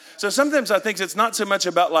happen. So sometimes I think it's not so much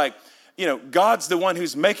about like, God's the one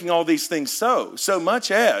who's making all these things so much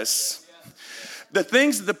as the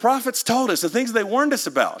things that the prophets told us, the things they warned us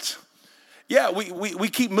about. Yeah, we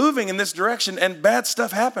keep moving in this direction and bad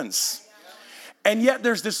stuff happens. And yet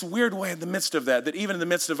there's this weird way in the midst of that even in the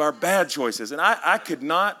midst of our bad choices. And I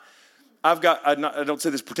don't say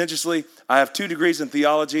this pretentiously, I have 2 degrees in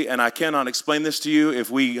theology and I cannot explain this to you if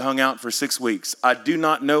we hung out for 6 weeks. I do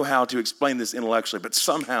not know how to explain this intellectually, but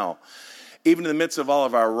somehow, even in the midst of all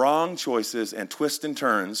of our wrong choices and twists and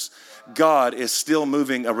turns, God is still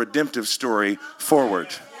moving a redemptive story forward.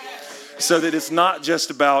 So that it's not just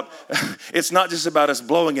about us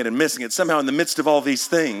blowing it and missing it. Somehow in the midst of all these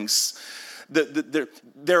things,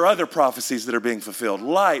 there are other prophecies that are being fulfilled.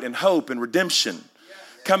 Light and hope and redemption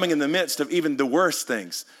coming in the midst of even the worst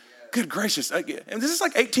things. Good gracious. And this is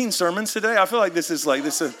like 18 sermons today. I feel like this is.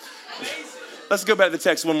 Let's go back to the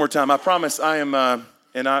text one more time. I promise I am,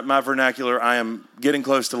 in my vernacular, I am getting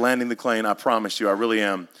close to landing the plane. I promise you, I really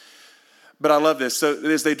am. But I love this. So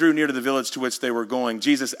as they drew near to the village to which they were going,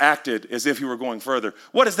 Jesus acted as if he were going further.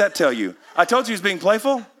 What does that tell you? I told you he was being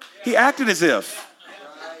playful. He acted as if.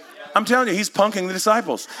 I'm telling you, he's punking the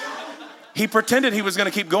disciples. He pretended he was going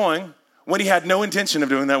to keep going when he had no intention of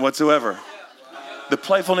doing that whatsoever. The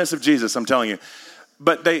playfulness of Jesus, I'm telling you.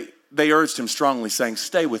 But they urged him strongly, saying,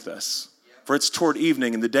 stay with us, for it's toward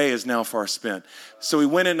evening and the day is now far spent. So he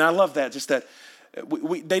went in, and I love that, just that.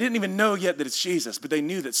 They didn't even know yet that it's Jesus, but they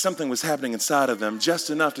knew that something was happening inside of them, just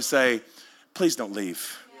enough to say, please don't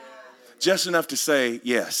leave. Just enough to say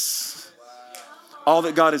yes. All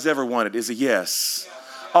that God has ever wanted is a yes.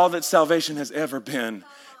 All that salvation has ever been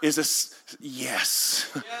is a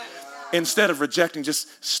yes. Instead of rejecting, just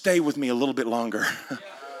stay with me a little bit longer.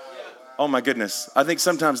 Oh my goodness. I think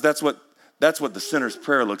sometimes that's what the sinner's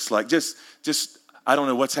prayer looks like. Just I don't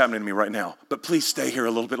know what's happening to me right now, but please stay here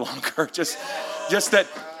a little bit longer. Just that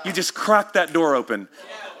you just crack that door open.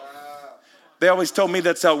 They always told me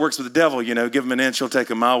that's how it works with the devil. Give him an inch, he'll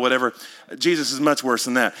take a mile, whatever. Jesus is much worse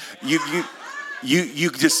than that.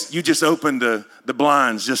 You just open the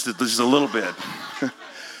blinds just a little bit.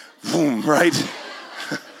 Boom, right?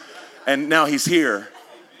 And now he's here.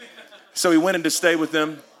 So he went in to stay with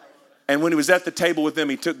them. And when he was at the table with them,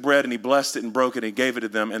 he took bread and he blessed it and broke it and he gave it to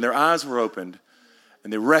them. And their eyes were opened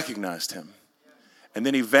and they recognized him. And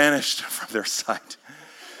then he vanished from their sight.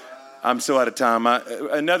 I'm so out of time.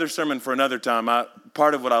 Another sermon for another time.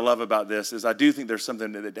 Part of what I love about this is I do think there's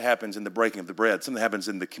something that happens in the breaking of the bread. Something happens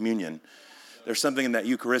in the communion. There's something in that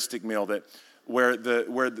Eucharistic meal where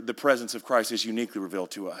the presence of Christ is uniquely revealed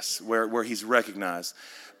to us, where he's recognized.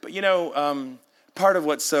 But part of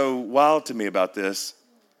what's so wild to me about this,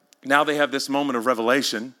 now they have this moment of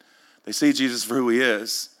revelation. They see Jesus for who he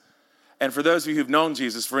is. And for those of you who've known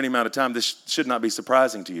Jesus for any amount of time, this should not be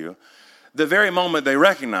surprising to you. The very moment they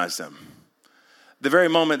recognize him, the very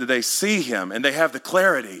moment that they see him and they have the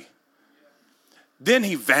clarity, then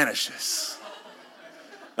he vanishes.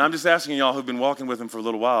 Now, I'm just asking y'all who've been walking with him for a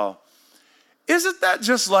little while, isn't that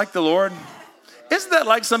just like the Lord? Isn't that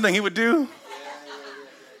like something he would do?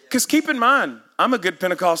 Because keep in mind, I'm a good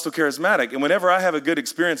Pentecostal charismatic, and whenever I have a good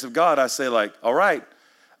experience of God, I say like, all right,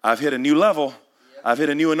 I've hit a new level. I've hit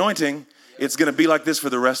a new anointing. It's going to be like this for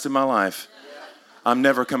the rest of my life. I'm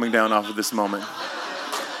never coming down off of this moment.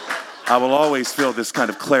 I will always feel this kind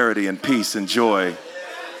of clarity and peace and joy.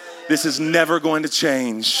 This is never going to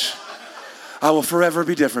change. I will forever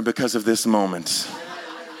be different because of this moment.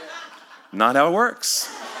 Not how it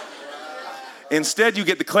works. Instead, you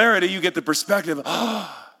get the clarity, you get the perspective.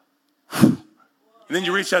 And then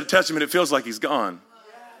you reach out to touch him and it feels like he's gone.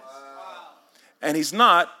 And he's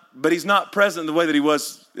not, but he's not present the way that he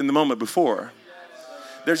was in the moment before.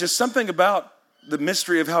 There's just something about the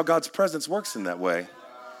mystery of how God's presence works in that way.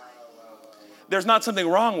 There's not something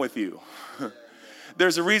wrong with you.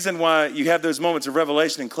 There's a reason why you have those moments of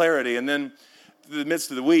revelation and clarity, and then in the midst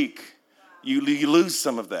of the week, you lose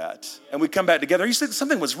some of that. And we come back together. You said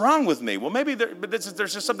something was wrong with me. Well, maybe there's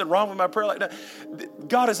just something wrong with my prayer life.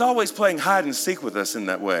 God is always playing hide and seek with us in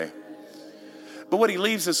that way. But what he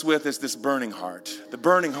leaves us with is this burning heart. The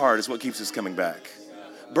burning heart is what keeps us coming back.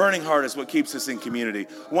 Burning heart is what keeps us in community.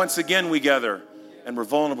 Once again, we gather and we're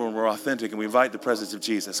vulnerable and we're authentic and we invite the presence of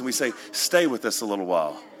Jesus. And we say, stay with us a little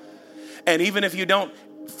while. And even if you don't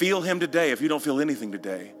feel him today, if you don't feel anything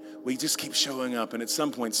today, we just keep showing up. And at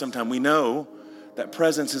some point, sometime, we know that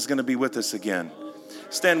presence is going to be with us again.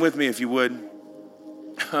 Stand with me if you would.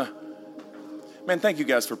 Man, thank you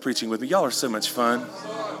guys for preaching with me. Y'all are so much fun.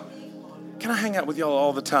 Can I hang out with y'all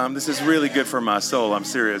all the time? This is really good for my soul. I'm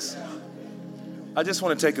serious. I just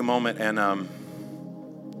want to take a moment and I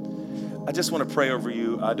just want to pray over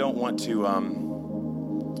you. I don't want to...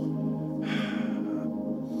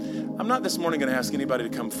 I'm not this morning going to ask anybody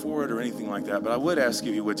to come forward or anything like that, but I would ask you,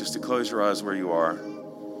 if you would, just to close your eyes where you are.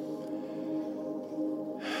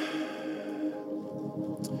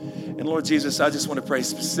 And Lord Jesus, I just want to pray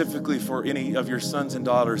specifically for any of your sons and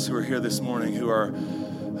daughters who are here this morning who are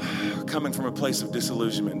coming from a place of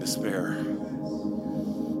disillusionment and despair.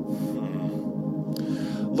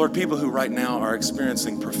 Lord, people who right now are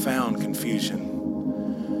experiencing profound confusion,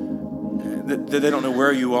 that they don't know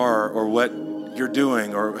where you are or what you're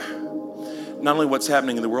doing, or not only what's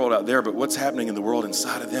happening in the world out there, but what's happening in the world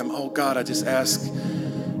inside of them. Oh God, I just ask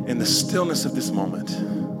in the stillness of this moment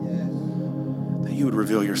that you would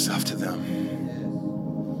reveal yourself to them.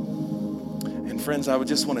 And friends, I would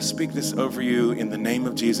just want to speak this over you in the name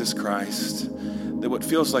of Jesus Christ, that what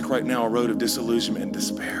feels like right now a road of disillusionment and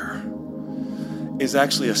despair is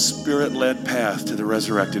actually a spirit-led path to the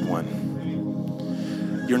resurrected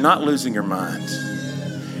one. You're not losing your mind.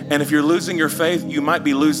 And if you're losing your faith, you might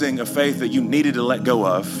be losing a faith that you needed to let go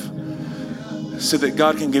of so that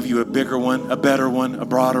God can give you a bigger one, a better one, a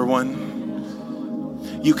broader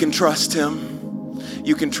one. You can trust him.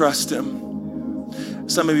 You can trust him.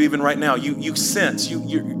 Some of you even right now, you sense,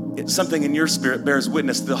 something in your spirit bears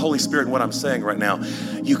witness to the Holy Spirit in what I'm saying right now.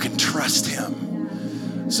 You can trust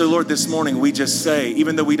him. So Lord, this morning we just say,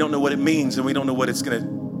 even though we don't know what it means and we don't know what it's going to,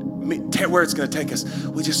 where it's going to take us,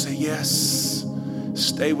 we just say, yes.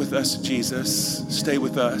 Stay with us, Jesus. Stay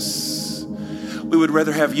with us. We would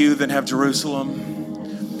rather have you than have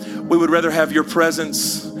Jerusalem. We would rather have your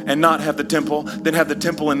presence and not have the temple than have the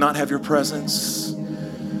temple and not have your presence.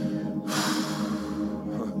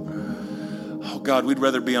 Oh God, we'd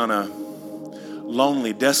rather be on a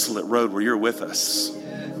lonely, desolate road where you're with us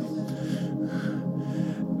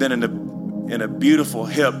than in a beautiful,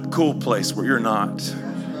 hip, cool place where you're not.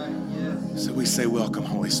 So we say, welcome,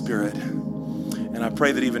 Holy Spirit. And I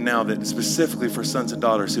pray that even now, that specifically for sons and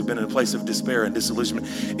daughters who've been in a place of despair and disillusionment,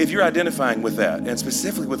 if you're identifying with that, and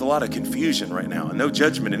specifically with a lot of confusion right now, and no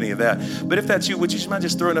judgment in any of that, but if that's you, would you mind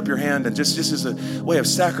just throwing up your hand and just as a way of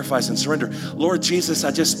sacrifice and surrender? Lord Jesus,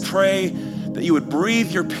 I just pray that you would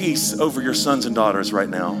breathe your peace over your sons and daughters right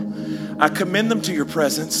now. I commend them to your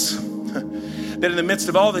presence. That in the midst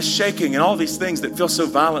of all this shaking and all these things that feel so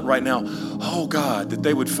violent right now, oh God, that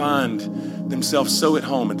they would find themselves so at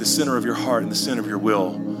home at the center of your heart and the center of your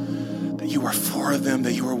will, that you are for them,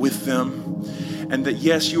 that you are with them, and that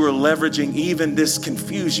yes, you are leveraging even this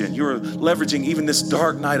confusion, you are leveraging even this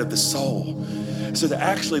dark night of the soul, so that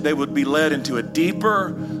actually they would be led into a deeper,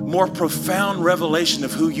 more profound revelation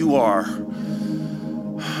of who you are.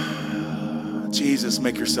 Jesus,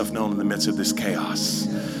 make yourself known in the midst of this chaos.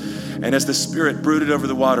 And as the Spirit brooded over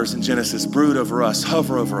the waters in Genesis, brood over us,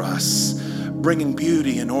 hover over us, bringing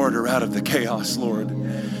beauty and order out of the chaos, Lord.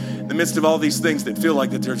 In the midst of all these things that feel like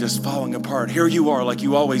that they're just falling apart, here you are like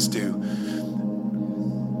you always do,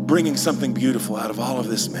 bringing something beautiful out of all of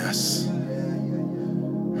this mess.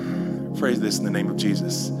 Praise this in the name of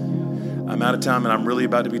Jesus. I'm out of time and I'm really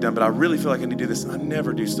about to be done, but I really feel like I need to do this. I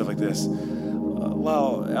never do stuff like this.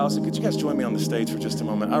 Wow, Allison, could you guys join me on the stage for just a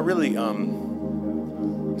moment? I really, I'm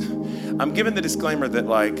giving the disclaimer that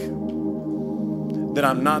that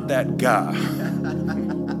I'm not that guy.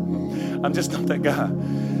 I'm just not that guy.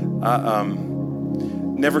 I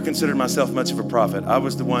never considered myself much of a prophet. I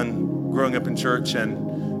was the one growing up in church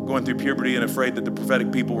and going through puberty and afraid that the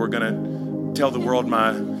prophetic people were going to tell the world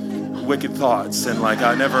my wicked thoughts. And like,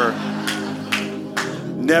 I never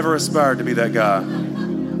aspired to be that guy.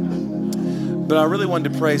 But I really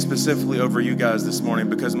wanted to pray specifically over you guys this morning,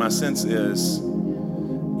 because my sense is,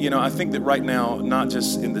 I think that right now, not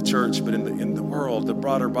just in the church, but in the world, the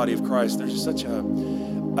broader body of Christ, there's such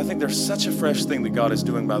a fresh thing that God is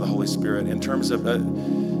doing by the Holy Spirit in terms of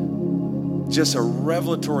just a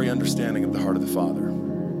revelatory understanding of the heart of the Father.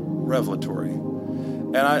 Revelatory.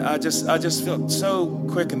 And I just feel so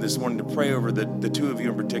quickened this morning to pray over the two of you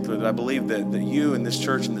in particular, that I believe that you and this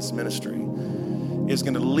church and this ministry is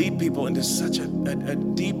going to lead people into such a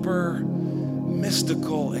deeper,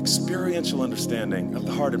 mystical, experiential understanding of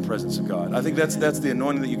the heart and presence of God. I think that's the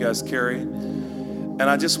anointing that you guys carry. And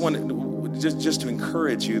I just want just to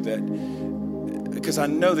encourage you that, because I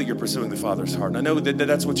know that you're pursuing the Father's heart. And I know that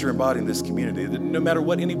that's what you're embodying in this community. That no matter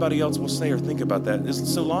what anybody else will say or think about that,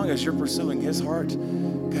 so long as you're pursuing His heart,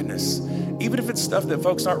 goodness, even if it's stuff that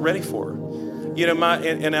folks aren't ready for.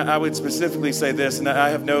 And I would specifically say this, and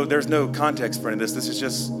there's no context for any of this. This is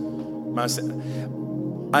just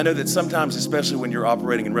I know that sometimes, especially when you're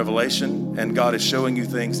operating in revelation and God is showing you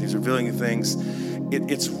things, He's revealing you things,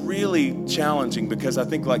 it's really challenging, because I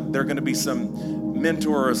think like there are going to be some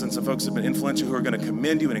mentors and some folks who have been influential who are going to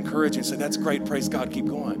commend you and encourage you and say, that's great, praise God, keep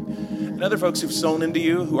going. And other folks who've sown into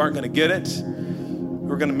you who aren't going to get it, who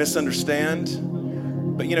are going to misunderstand.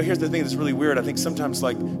 But here's the thing that's really weird. I think sometimes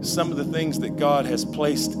like some of the things that God has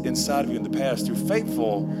placed inside of you in the past through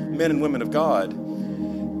faithful men and women of God,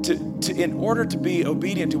 in order to be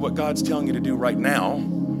obedient to what God's telling you to do right now,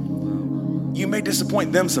 you may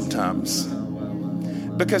disappoint them sometimes.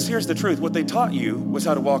 Because here's the truth. What they taught you was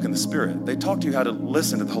how to walk in the Spirit. They taught you how to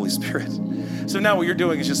listen to the Holy Spirit. So now what you're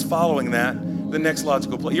doing is just following that, the next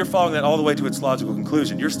logical place. You're following that all the way to its logical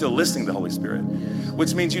conclusion. You're still listening to the Holy Spirit,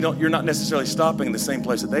 which means you're not necessarily stopping in the same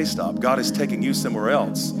place that they stopped. God is taking you somewhere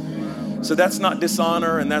else. So that's not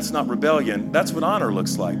dishonor and that's not rebellion. That's what honor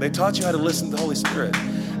looks like. They taught you how to listen to the Holy Spirit.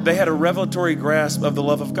 They had a revelatory grasp of the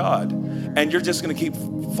love of God. And you're just going to keep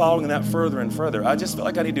following that further and further. I just feel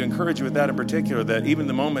like I need to encourage you with that in particular, that even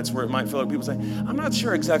the moments where it might feel like people say, I'm not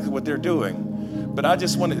sure exactly what they're doing, but I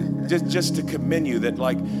just want to just to commend you that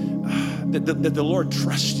that the Lord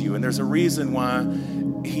trusts you, and there's a reason why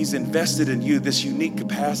He's invested in you this unique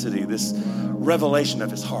capacity, this revelation of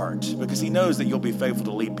His heart, because He knows that you'll be faithful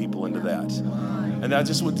to lead people into that. And I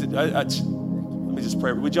just want to, let me just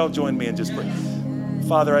pray. Would y'all join me and just pray?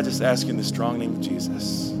 Father, I just ask you in the strong name of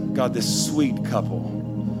Jesus, God, this sweet couple,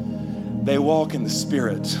 they walk in the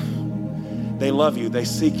Spirit. They love you. They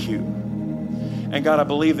seek you. And God, I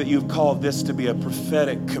believe that you've called this to be a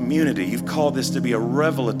prophetic community. You've called this to be a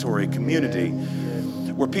revelatory community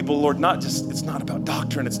where people, Lord, it's not about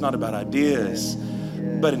doctrine, it's not about ideas,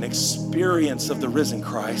 but an experience of the risen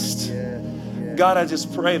Christ. God, I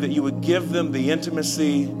just pray that you would give them the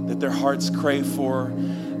intimacy that their hearts crave for,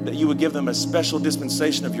 that you would give them a special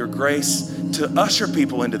dispensation of your grace to usher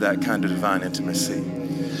people into that kind of divine intimacy.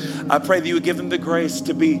 I pray that you would give them the grace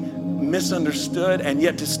to be misunderstood and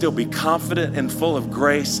yet to still be confident and full of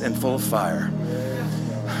grace and full of fire.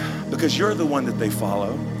 Because you're the one that they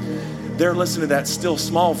follow. They're listening to that still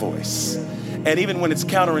small voice. And even when it's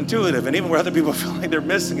counterintuitive and even where other people feel like they're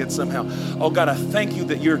missing it somehow, oh God, I thank you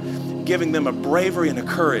that you're giving them a bravery and a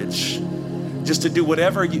courage just to do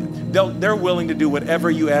whatever they're willing to do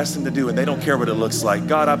whatever you ask them to do, and they don't care what it looks like.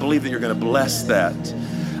 God, I believe that you're going to bless that.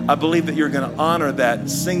 I believe that you're going to honor that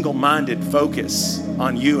single-minded focus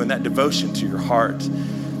on you and that devotion to your heart.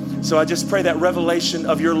 So I just pray that revelation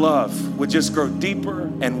of your love would just grow deeper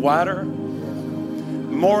and wider,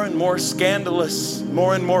 more and more scandalous,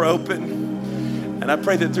 more and more open. And I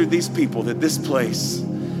pray that through these people, that this place,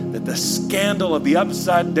 that the scandal of the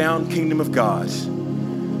upside-down kingdom of God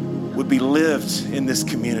would be lived in this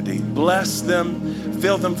community. Bless them,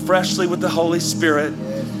 fill them freshly with the Holy Spirit.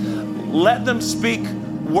 Let them speak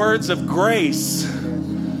words of grace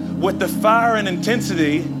with the fire and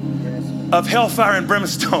intensity of hellfire and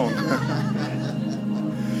brimstone.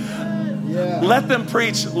 Let them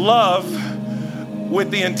preach love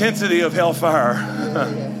with the intensity of hellfire.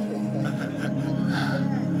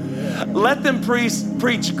 Let them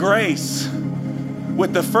preach grace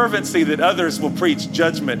with the fervency that others will preach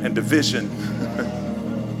judgment and division.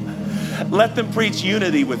 Let them preach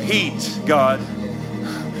unity with heat, God.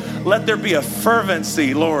 Let there be a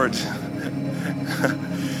fervency, Lord.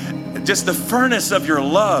 Just the furnace of your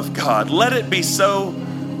love, God. Let it be so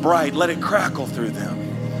bright. Let it crackle through them.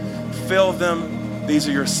 Fill them. These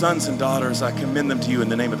are your sons and daughters. I commend them to you in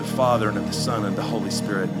the name of the Father and of the Son and the Holy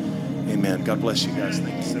Spirit. Amen. God bless you guys.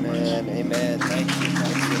 Thank you so much. Amen. Amen. Thank you.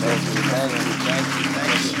 Thank you. Thank you. Thank you. Thank you.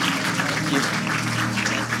 Thank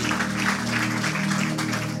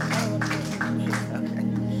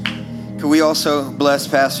you. Could we also bless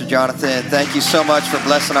Pastor Jonathan? Thank you so much for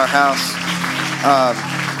blessing our house.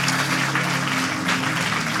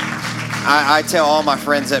 I tell all my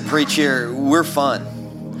friends that preach here, we're fun.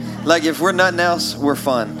 Like if we're nothing else, we're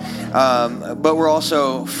fun. But we're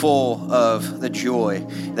also full of the joy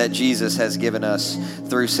that Jesus has given us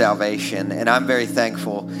through salvation. And I'm very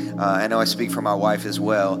thankful, I know I speak for my wife as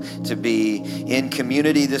well, to be in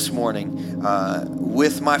community this morning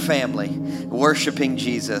with my family, worshiping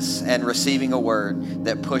Jesus and receiving a word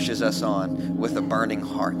that pushes us on with a burning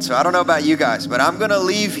heart. So I don't know about you guys, but I'm going to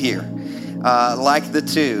leave here like the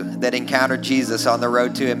two that encountered Jesus on the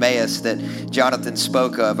road to Emmaus that Jonathan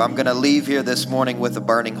spoke of. I'm going to leave here this morning with a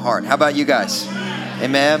burning heart. How about you guys?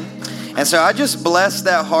 Amen. And so I just bless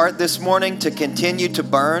that heart this morning to continue to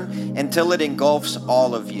burn until it engulfs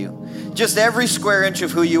all of you. Just every square inch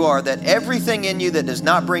of who you are, that everything in you that does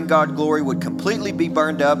not bring God glory would completely be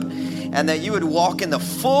burned up, and that you would walk in the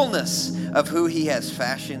fullness of who He has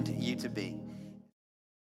fashioned you to be.